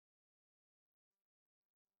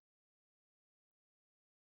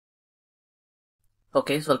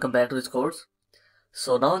Okay, so welcome back to this course.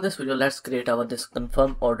 So now in this video, let's create our this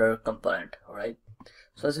confirm order component. All right.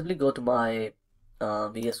 So I simply go to my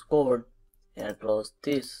VS Code and close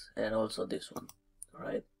this and also this one. All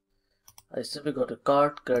right. I simply go to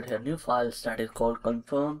cart, create a new file that is called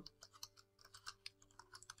confirm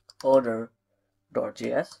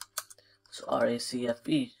order.js. So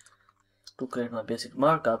RACFE to create my basic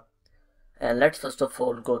markup. And let's first of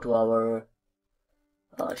all go to our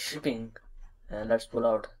shipping and let's pull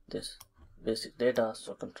out this basic data.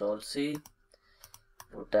 So Control C,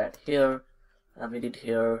 put that here, and we need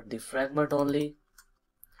here the fragment only,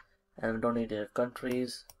 and we don't need here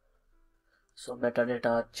countries. So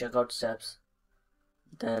metadata, checkout steps,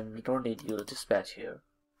 then we don't need use dispatch here.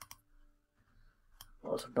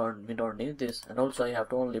 Also we don't need this, and also I have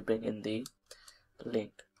to only bring in the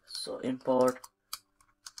link. So import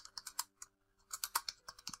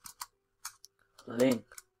link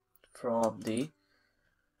from the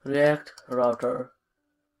React router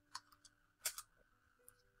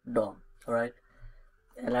DOM. Alright,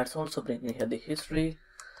 and let's also bring in here the history,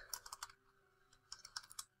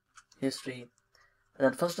 and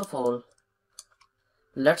then first of all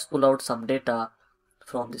let's pull out some data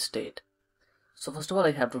from the state. So first of all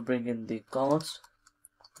I have to bring in the const.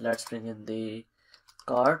 Let's bring in the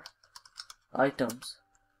cart items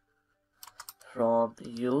from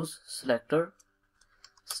use selector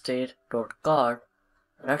state.cart.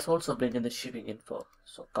 Let's also bring in the shipping info.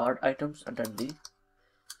 So cart items and then the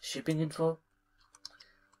shipping info,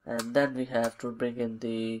 and then we have to bring in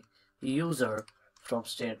the user from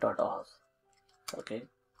state.auth. Okay,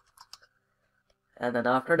 and then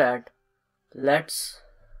after that let's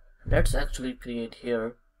actually create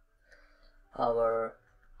here our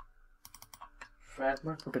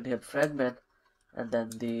fragment, put in here fragment, and then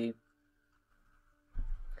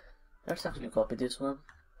let's actually copy this one.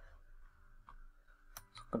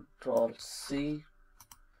 Control C,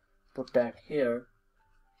 put that here.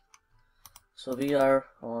 So we are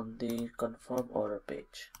on the confirm order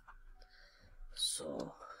page.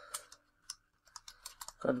 So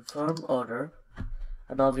confirm order,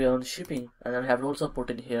 and now we are on shipping, and then I have to also put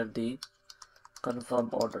in here the confirm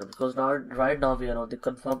order because right now we are on the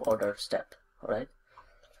confirm order step. Alright,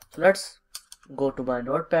 so let's go to my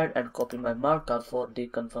notepad and copy my markup for the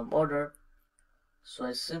confirm order. So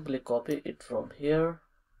I simply copy it from here,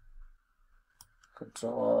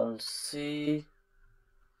 Control C,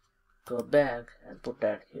 go back and put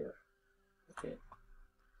that here. Okay,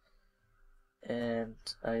 and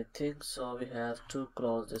I think so we have to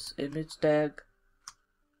close this image tag.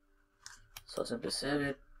 So simply save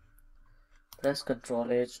it, press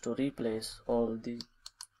Ctrl H to replace all the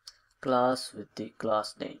class with the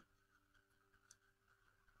class name.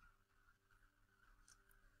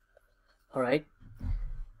 Alright,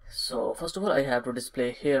 so first of all I have to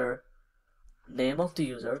display here name of the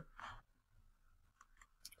user.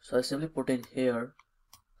 So I simply put in here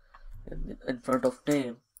in front of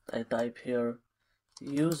name I type here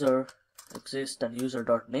user exist and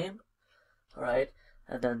user.name. Alright,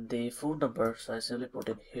 and then the phone number, so I simply put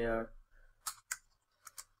in here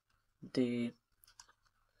the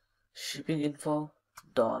shipping info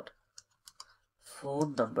dot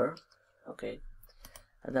phone number. Okay,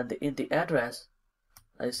 and then in the address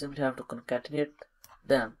I simply have to concatenate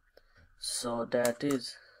them. So that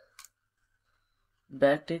is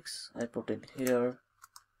backticks, I put in here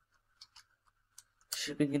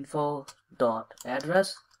shipping info dot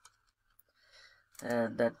address,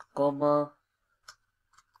 and then comma,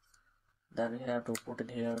 then we have to put in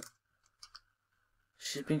here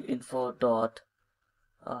shipping info dot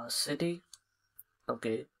city.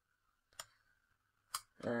 Okay,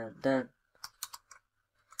 and then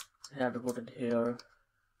we have to put in here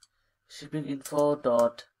shipping info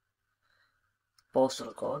dot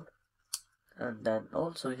postal code, and then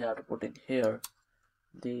also we have to put in here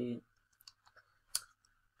the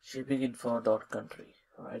shipping info dot country.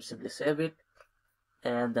 Alright, simply save it,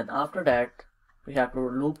 and then after that we have to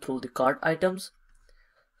loop through the cart items.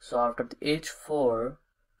 So after the H4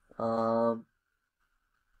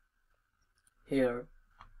 here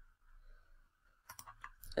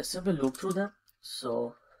I simply loop through them.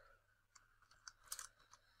 So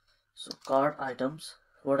cart items,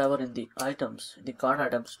 whatever in the items, the cart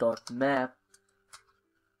items dot map,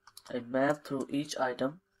 I map through each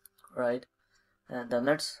item, right? And then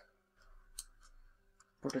let's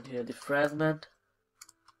put in here the fragment,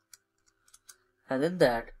 and in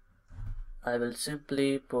that I will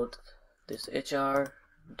simply put this HR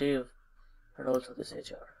div and also this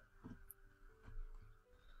HR.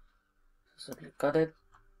 Simply cut it,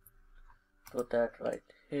 put that right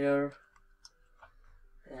here,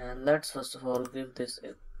 And let's first of all give this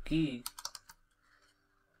a key,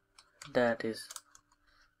 that is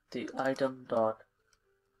the item dot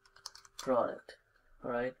product.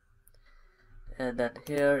 Alright, and then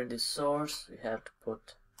here in the source we have to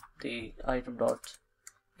put the item dot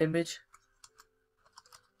image,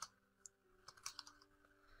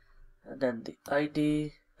 and then the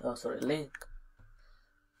ID, link,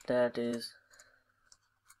 that is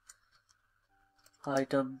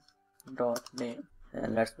item dot name,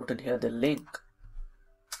 and let's put in here the link,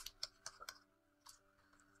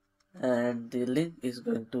 and the link is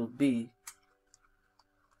going to be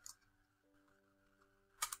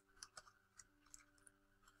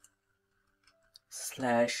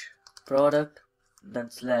slash product, then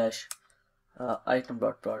slash item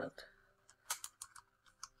dot product.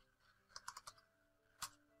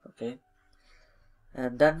 Okay,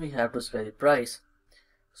 and then we have to display the price.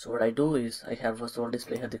 So what I do is I have first of all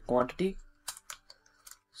display here the quantity,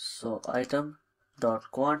 so item dot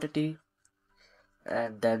quantity,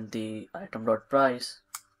 and then the item dot price,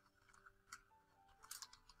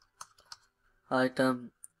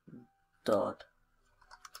 item dot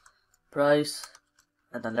price,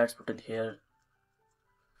 and then let's put in here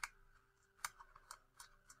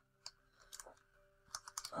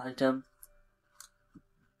item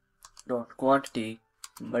dot quantity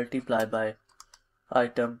multiply by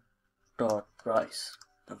item dot price.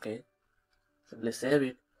 Okay, simply save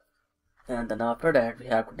it, and then after that we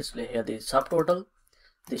have to display here the subtotal,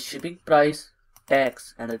 the shipping price,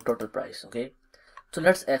 tax, and the total price. Okay, so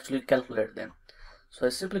let's actually calculate them. So I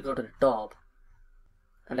simply go to the top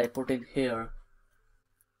and I put in here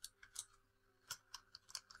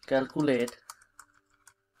calculate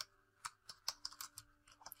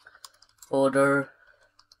order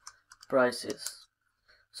prices.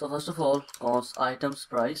 So first of all, cost items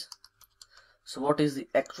price. So what is the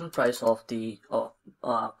actual price of the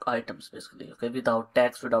items basically, okay, without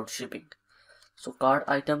tax, without shipping. So cart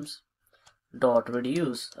items dot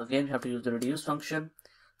reduce, again we have to use the reduce function,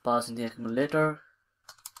 pass in the accumulator,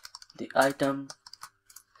 the item,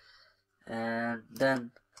 and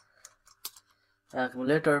then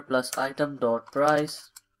accumulator plus item dot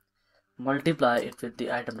price, multiply it with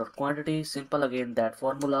the item dot quantity, simple again that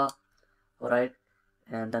formula. Alright,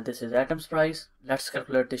 and then this is items price. Let's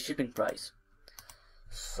calculate the shipping price.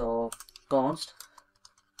 So const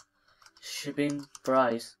shipping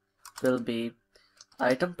price will be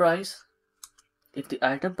item price. If the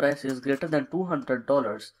item price is greater than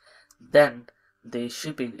 $200, then the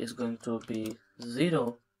shipping is going to be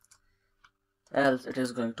 0, else it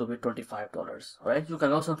is going to be $25. Alright, you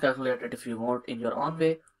can also calculate it if you want in your own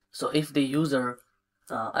way. So if the user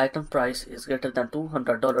item price is greater than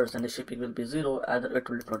 $200, then the shipping will be 0, either it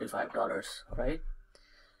will be $25. Alright,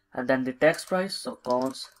 and then the tax price, so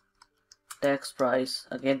const tax price,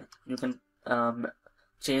 again you can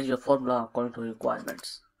change your formula according to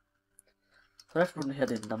requirements. So let's put in here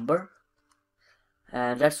the number,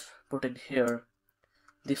 and let's put in here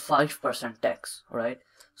the 5% tax. Alright,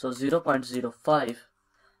 so 0.05,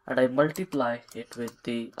 and I multiply it with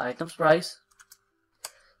the items price.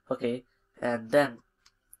 Okay, and then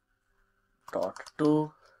dot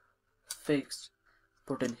to fixed,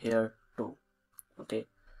 put in here 2. Okay,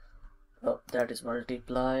 that is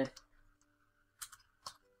multiply.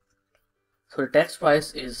 So the tax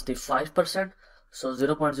price is the 5%, so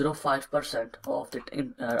 0.05% of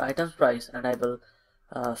the items price, and I will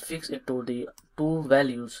fix it to the 2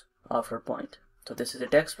 values after point. So this is the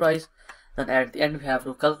tax price. Then at the end we have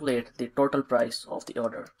to calculate the total price of the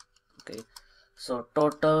order. Okay, so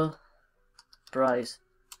total price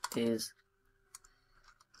is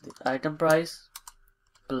the item price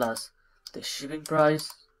plus the shipping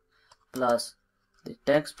price plus the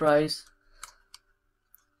tax price.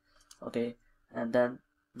 Okay, and then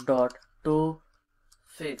dot to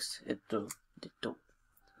fix it to the 2.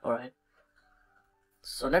 Alright,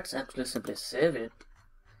 so let's actually simply save it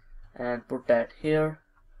and put that here.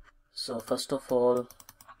 So first of all,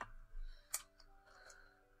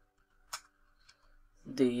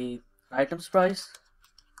 the items price,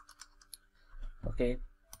 okay,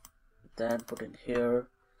 then put in here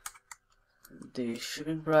the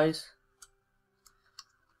shipping price,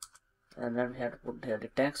 and then we have to put here the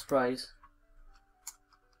tax price.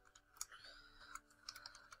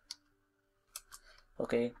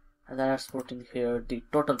 Okay, and then let's put in here the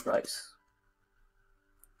total price.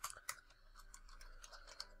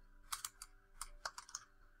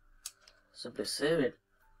 Simply save it,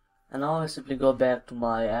 and now I simply go back to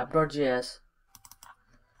my app.js.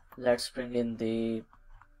 Let's bring in the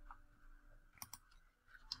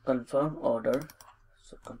confirm order,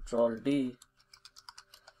 so Control D,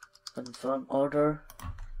 confirm order,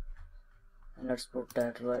 and let's put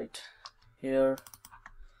that right here,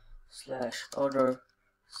 /order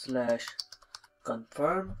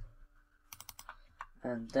 /confirm,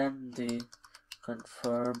 and then the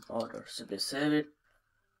confirm order. Simply save it,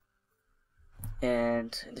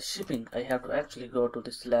 and in the shipping I have to actually go to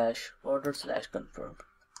the /order /confirm.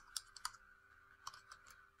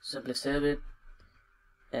 Simply save it,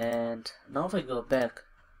 and now if I go back,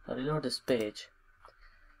 I reload this page,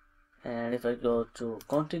 and if I go to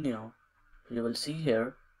continue, you will see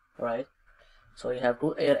here, right? So you have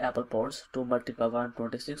two Air Apple ports, 2 multiplied by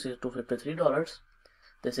 126 is $253.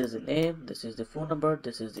 This is the name, this is the phone number,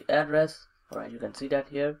 this is the address. Alright, you can see that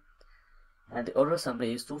here. And the order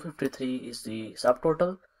summary is 253 is the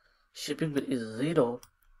subtotal, shipping bill is 0,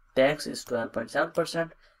 tax is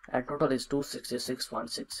 12.7%, and total is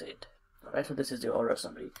 266.68. Alright, so this is the order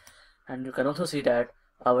summary. And you can also see that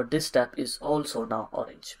this step is also now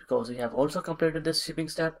orange, because we have also completed this shipping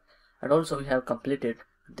step, and also we have completed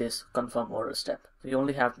this confirm order step. We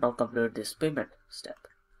only have now completed this payment step.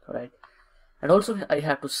 Alright, and also I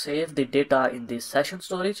have to save the data in the session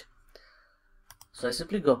storage. So I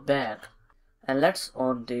simply go back, and let's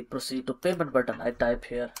on the proceed to payment button, I type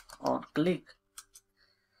here on click,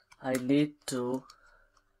 I need to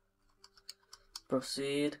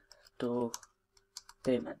proceed to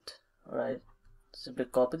payment. Alright, simply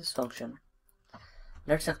copy this function.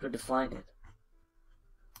 Let's actually define it.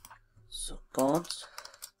 So const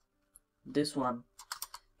this one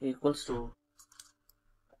equals to,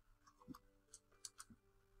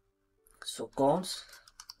 so const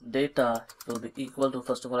data will be equal to,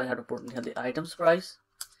 first of all I have to put in here the items price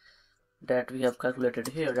that we have calculated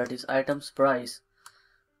here, that is items price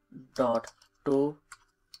dot to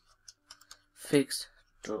fixed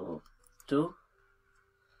to 2.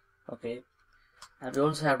 Okay, and we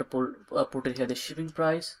also have to put in here the shipping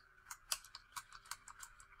price,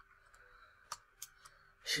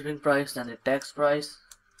 then the tax price,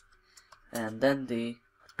 and then the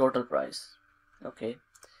total price. Okay,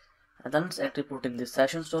 and then let's actually put in the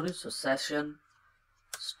session storage. So session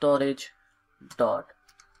storage dot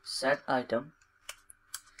set item,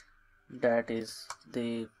 that is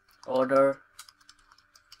the order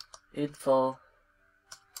info,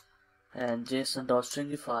 and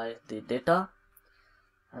JSON.stringify the data,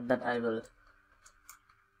 and then I will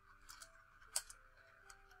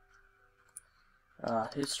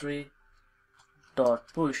history dot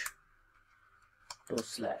push to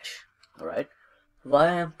slash. Alright, why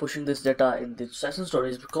I am pushing this data in the session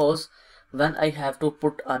storage, because when I have to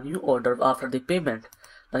put a new order after the payment,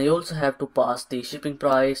 then you also have to pass the shipping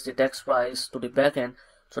price, the tax price to the backend.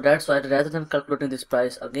 So that's why rather than calculating this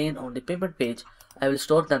price again on the payment page, I will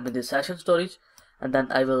store them in the session storage, and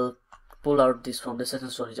then I will pull out this from the session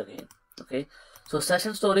storage again. Okay, so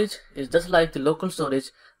session storage is just like the local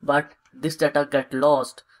storage, but this data get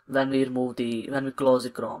lost when we close the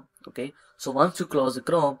Chrome. Okay, so once you close the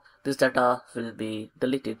Chrome, this data will be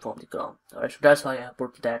deleted from the Chrome. Alright, so that's why I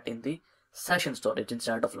put that in the session storage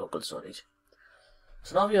instead of local storage.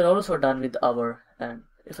 So now we are also done with our, and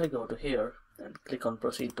if I go to here and click on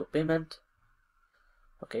proceed to payment,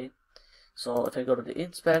 okay, so if I go to the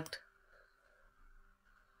inspect,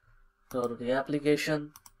 go to the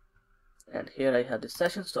application, and here I have the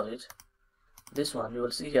session storage, this one, you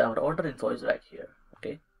will see here our order info is right here.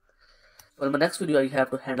 Okay, well, in my next video I have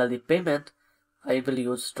to handle the payment. I will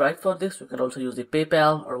use Stripe for this. You can also use the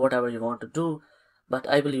PayPal or whatever you want to do, but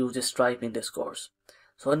I will use the Stripe in this course.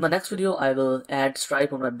 So in my next video I will add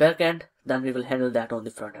Stripe on my back end, then we will handle that on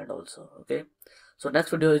the front end also. Okay, so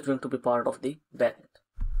next video is going to be part of the back end.